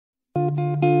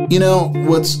You know,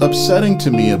 what's upsetting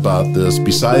to me about this,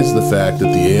 besides the fact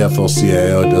that the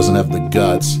AFL-CIO doesn't have the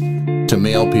guts to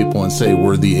mail people and say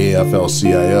we're the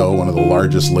AFL-CIO, one of the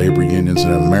largest labor unions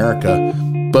in America,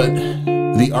 but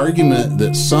the argument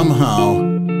that somehow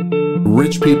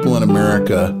rich people in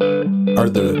America are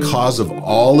the cause of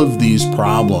all of these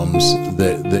problems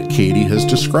that Katie has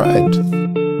described.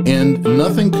 And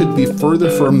nothing could be further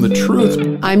from the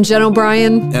truth. I'm Jen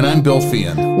O'Brien. And I'm Bill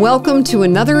Feehan. Welcome to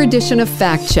another edition of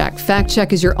Fact Check. Fact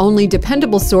Check is your only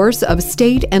dependable source of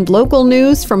state and local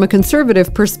news from a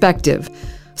conservative perspective.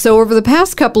 So over the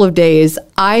past couple of days,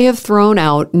 I have thrown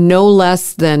out no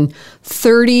less than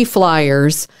 30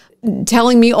 flyers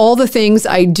telling me all the things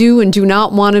I do and do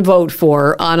not want to vote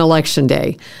for on Election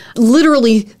Day.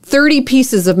 Literally 30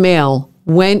 pieces of mail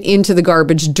went into the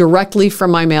garbage directly from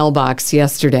my mailbox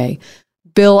yesterday.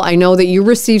 Bill, I know that you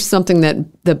received something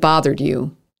that bothered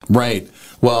you. Right.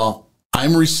 Well,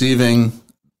 I'm receiving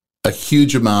a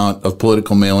huge amount of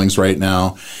political mailings right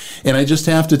now, and I just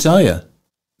have to tell you,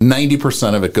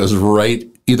 90% of it goes right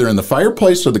either in the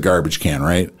fireplace or the garbage can,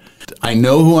 right? I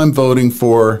know who I'm voting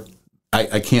for.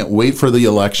 I can't wait for the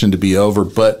election to be over,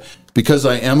 but because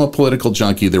I am a political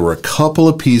junkie, there were a couple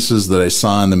of pieces that I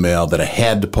saw in the mail that I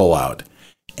had to pull out.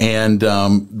 And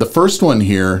the first one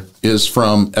here is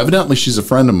from, evidently she's a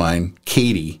friend of mine,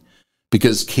 Katie,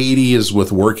 because Katie is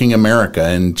with Working America,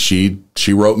 and she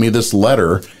wrote me this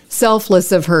letter.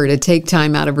 Selfless of her to take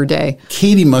time out of her day.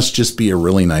 Katie must just be a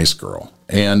really nice girl.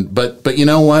 And but you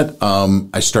know what?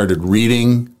 I started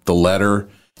reading the letter,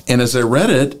 and as I read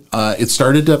it, it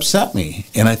started to upset me.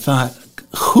 And I thought,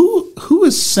 who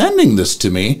is sending this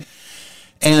to me?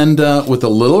 And with a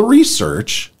little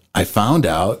research, I found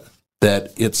out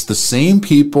that it's the same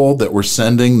people that were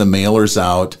sending the mailers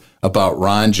out about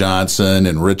Ron Johnson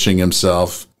enriching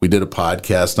himself. We did a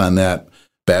podcast on that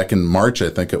back in March, I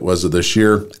think it was, of this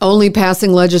year. Only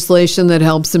passing legislation that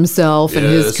helps himself and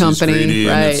his company. He's greedy,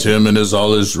 right. And it's him and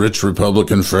all his rich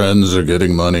Republican friends are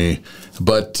getting money.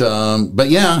 But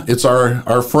yeah, it's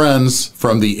our friends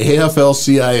from the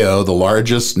AFL-CIO, the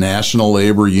largest national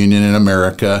labor union in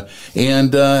America.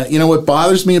 And you know what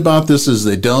bothers me about this is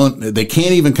they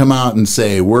can't even come out and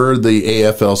say we're the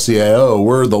AFL-CIO,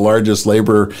 we're the largest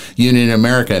labor union in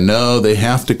America. No, they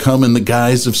have to come in the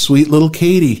guise of sweet little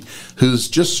Katie, who's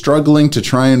just struggling to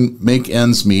try and make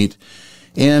ends meet.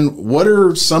 And what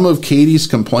are some of Katie's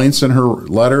complaints in her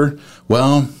letter?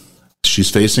 Well, she's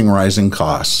facing rising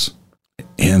costs,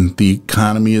 and the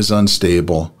economy is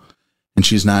unstable, and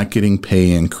she's not getting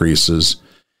pay increases.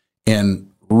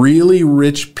 And really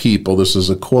rich people, this is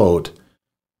a quote,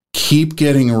 keep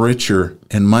getting richer,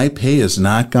 and my pay has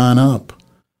not gone up.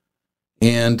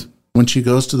 And when she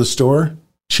goes to the store,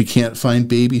 she can't find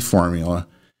baby formula,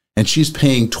 and she's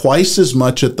paying twice as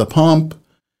much at the pump,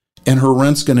 and her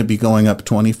rent's going to be going up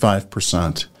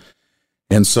 25%.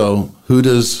 And so who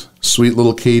does sweet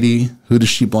little Katie, who does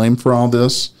she blame for all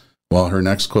this? Well, her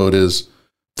next quote is,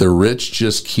 "The rich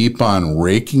just keep on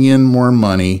raking in more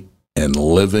money and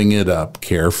living it up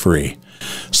carefree."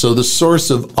 So the source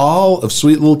of all of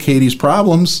sweet little Katie's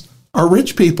problems are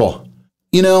rich people.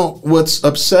 You know, what's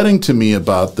upsetting to me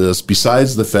about this,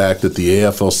 besides the fact that the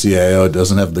AFL-CIO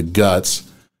doesn't have the guts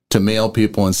to mail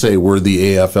people and say we're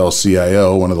the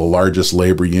AFL-CIO, one of the largest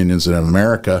labor unions in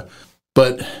America,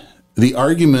 but the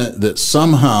argument that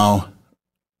somehow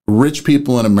rich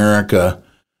people in America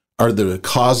are the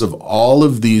cause of all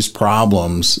of these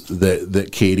problems that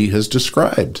Katie has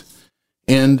described.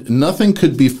 And nothing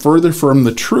could be further from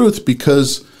the truth,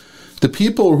 because the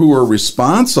people who are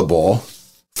responsible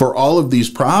for all of these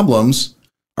problems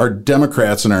are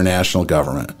Democrats in our national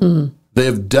government. Mm-hmm. They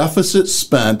have deficit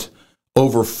spent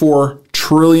over $4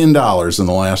 trillion in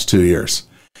the last 2 years.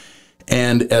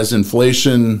 And as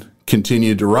inflation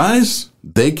continued to rise,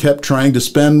 they kept trying to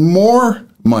spend more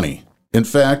money. In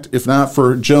fact, if not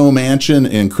for Joe Manchin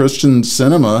and Kyrsten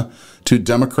Sinema, two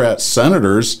Democrat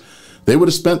senators, they would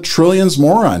have spent trillions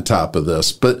more on top of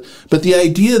this. But the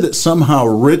idea that somehow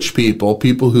rich people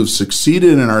who've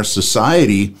succeeded in our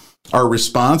society, are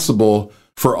responsible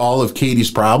for all of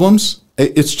Katie's problems,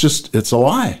 it's a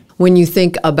lie. When you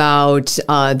think about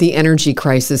the energy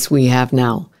crisis we have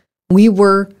now, we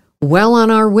were well on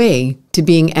our way to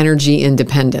being energy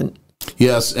independent.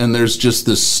 Yes, and there's just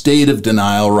this state of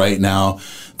denial right now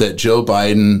that Joe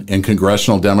Biden and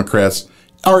congressional Democrats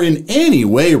are in any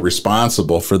way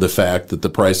responsible for the fact that the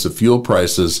price of fuel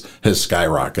prices has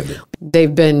skyrocketed.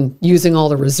 they've been using all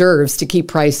the reserves to keep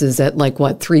prices at like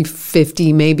what,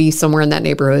 $3.50 maybe, somewhere in that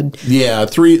neighborhood. Yeah,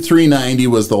 $3.90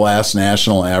 was the last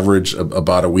national average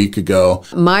about a week ago.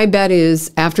 My bet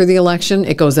is after the election,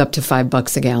 it goes up to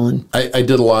 $5 a gallon. I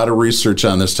did a lot of research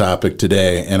on this topic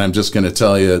today, and I'm just going to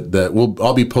tell you that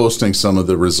I'll be posting some of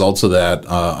the results of that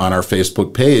on our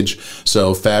Facebook page.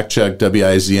 So Fact Check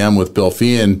WIZM with Bill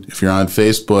Feehan. If you're on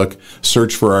Facebook,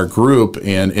 search for our group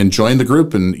and join the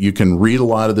group, and you can read a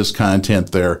lot of this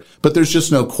content there. But there's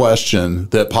just no question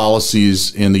that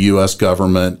policies in the U.S.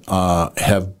 government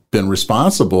have been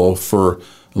responsible for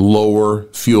lower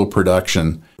fuel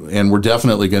production. And we're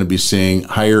definitely going to be seeing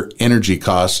higher energy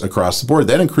costs across the board.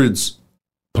 That includes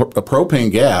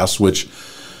propane gas, which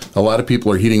a lot of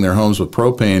people are heating their homes with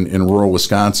propane in rural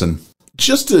Wisconsin.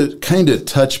 Just to kind of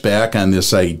touch back on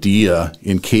this idea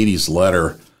in Katie's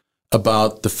letter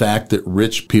about the fact that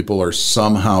rich people are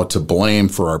somehow to blame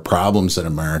for our problems in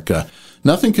America,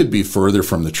 nothing could be further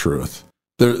from the truth.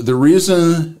 The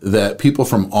reason that people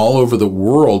from all over the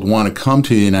world want to come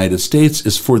to the United States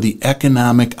is for the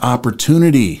economic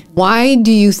opportunity. Why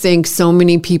do you think so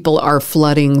many people are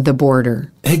flooding the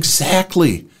border?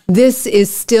 Exactly. This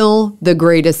is still the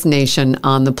greatest nation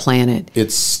on the planet.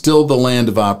 It's still the land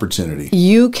of opportunity.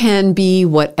 You can be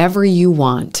whatever you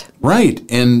want. Right.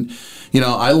 And,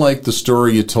 I like the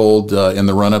story you told in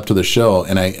the run-up to the show,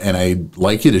 and I'd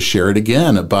like you to share it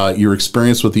again about your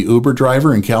experience with the Uber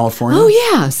driver in California. Oh,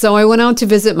 yeah. So I went out to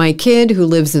visit my kid who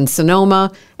lives in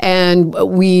Sonoma, and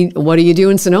what do you do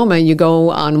in Sonoma? You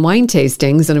go on wine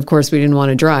tastings, and of course we didn't want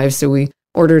to drive, so we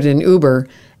ordered an Uber.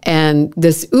 And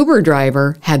this Uber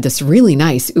driver had this really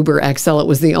nice Uber XL. It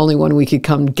was the only one we could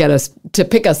come get us to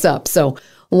pick us up. So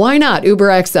why not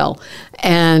Uber XL?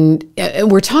 And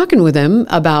we're talking with him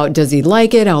about, does he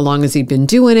like it? How long has he been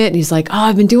doing it? And he's like,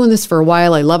 I've been doing this for a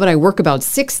while. I love it. I work about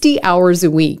 60 hours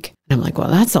a week. And I'm like, well,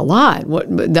 that's a lot.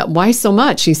 Why so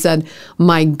much? He said,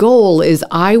 my goal is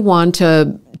I want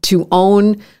to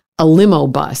own a limo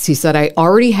bus. He said, I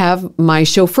already have my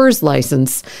chauffeur's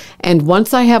license. And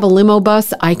once I have a limo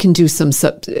bus, I can do some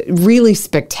really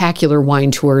spectacular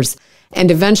wine tours and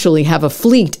eventually have a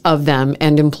fleet of them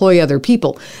and employ other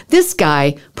people. This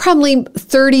guy, probably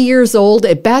 30 years old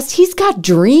at best, he's got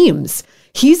dreams.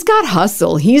 He's got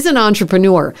hustle. He's an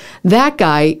entrepreneur. That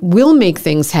guy will make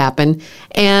things happen.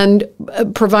 And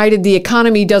provided the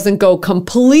economy doesn't go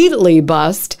completely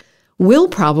bust, will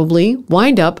probably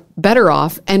wind up better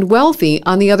off and wealthy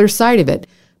on the other side of it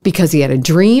because he had a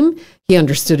dream. He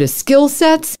understood his skill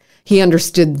sets. He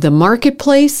understood the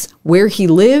marketplace, where he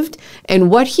lived,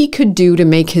 and what he could do to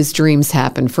make his dreams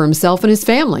happen for himself and his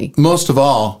family. Most of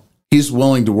all, he's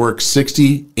willing to work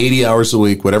 60, 80 hours a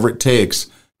week, whatever it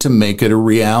takes, to make it a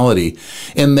reality.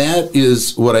 And that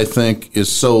is what I think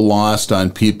is so lost on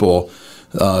people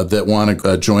that want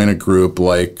to join a group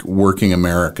like Working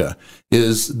America,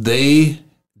 is they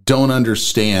don't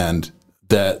understand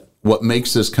that what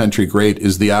makes this country great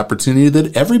is the opportunity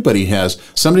that everybody has.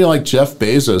 Somebody like Jeff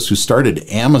Bezos, who started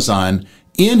Amazon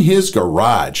in his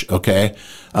garage, okay?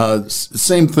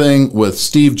 Same thing with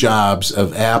Steve Jobs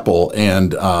of Apple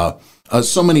and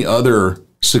so many other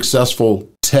successful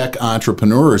tech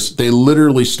entrepreneurs. They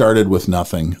literally started with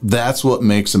nothing. That's what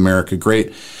makes America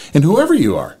great. And whoever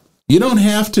you are, you don't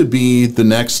have to be the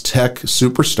next tech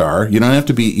superstar. You don't have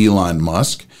to be Elon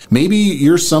Musk. Maybe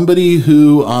you're somebody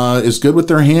who is good with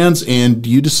their hands and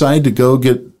you decide to go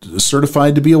get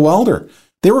certified to be a welder.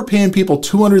 They were paying people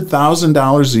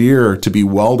 $200,000 a year to be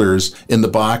welders in the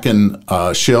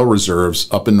Bakken shale reserves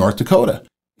up in North Dakota.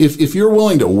 If you're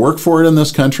willing to work for it in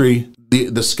this country,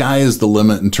 the sky is the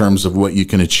limit in terms of what you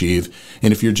can achieve.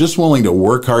 And if you're just willing to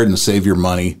work hard and save your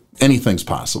money, anything's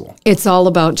possible. It's all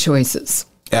about choices.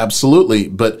 Absolutely.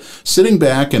 But sitting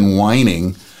back and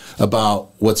whining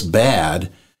about what's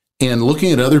bad and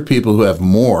looking at other people who have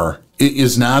more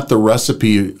is not the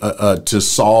recipe to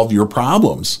solve your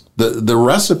problems. The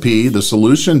recipe, the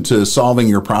solution to solving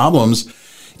your problems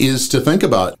is to think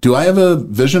about, do I have a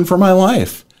vision for my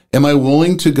life? Am I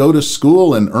willing to go to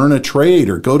school and earn a trade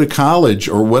or go to college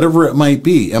or whatever it might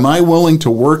be? Am I willing to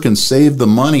work and save the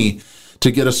money to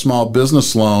get a small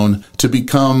business loan to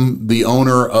become the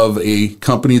owner of a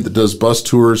company that does bus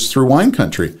tours through wine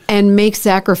country? And make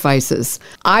sacrifices.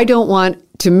 I don't want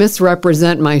to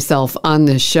misrepresent myself on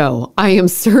this show. I am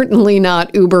certainly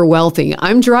not uber wealthy.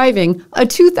 I'm driving a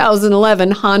 2011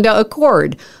 Honda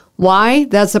Accord. Why?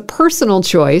 That's a personal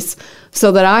choice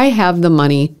so that I have the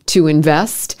money to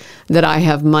invest, that I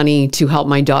have money to help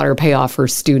my daughter pay off her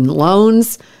student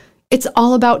loans. It's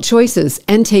all about choices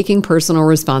and taking personal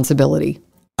responsibility.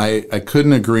 I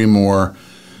couldn't agree more.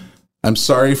 I'm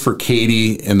sorry for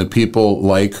Katie and the people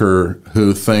like her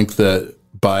who think that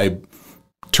by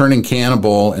turning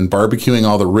cannibal and barbecuing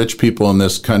all the rich people in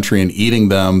this country and eating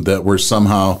them, that we're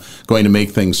somehow going to make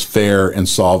things fair and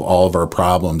solve all of our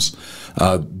problems.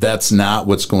 That's not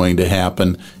what's going to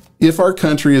happen. If our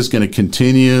country is going to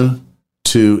continue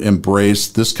to embrace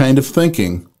this kind of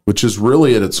thinking, which is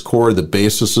really at its core the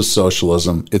basis of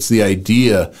socialism, it's the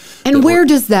idea. And where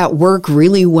does that work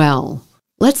really well?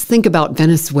 Let's think about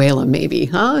Venezuela, maybe,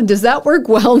 huh? Does that work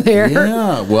well there?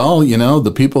 Yeah, well,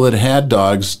 the people that had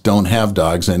dogs don't have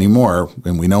dogs anymore,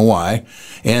 and we know why.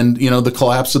 And, the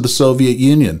collapse of the Soviet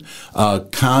Union,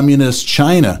 communist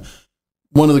China.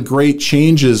 One of the great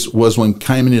changes was when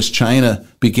communist China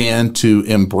began to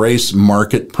embrace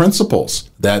market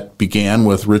principles. That began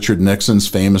with Richard Nixon's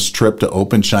famous trip to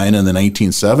open China in the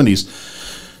 1970s.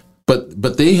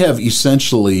 But they have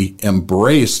essentially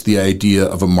embraced the idea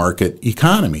of a market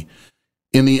economy.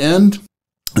 In the end,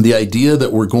 the idea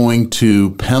that we're going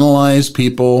to penalize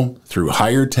people through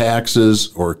higher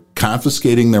taxes or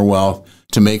confiscating their wealth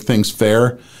to make things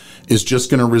fair is just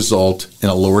going to result in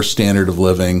a lower standard of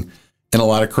living and a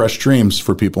lot of crushed dreams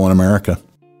for people in America.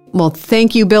 Well,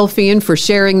 thank you, Bill Feehan, for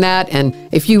sharing that. And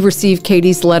if you receive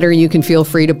Katie's letter, you can feel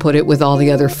free to put it with all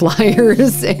the other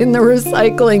flyers in the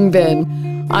recycling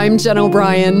bin. I'm Jen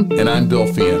O'Brien. And I'm Bill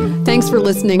Feehan. Thanks for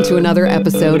listening to another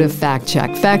episode of Fact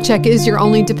Check. Fact Check is your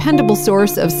only dependable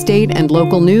source of state and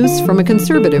local news from a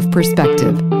conservative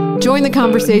perspective. Join the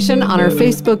conversation on our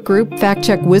Facebook group, Fact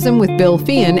Check Wisdom with Bill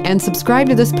Feehan, and subscribe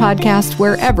to this podcast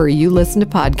wherever you listen to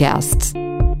podcasts.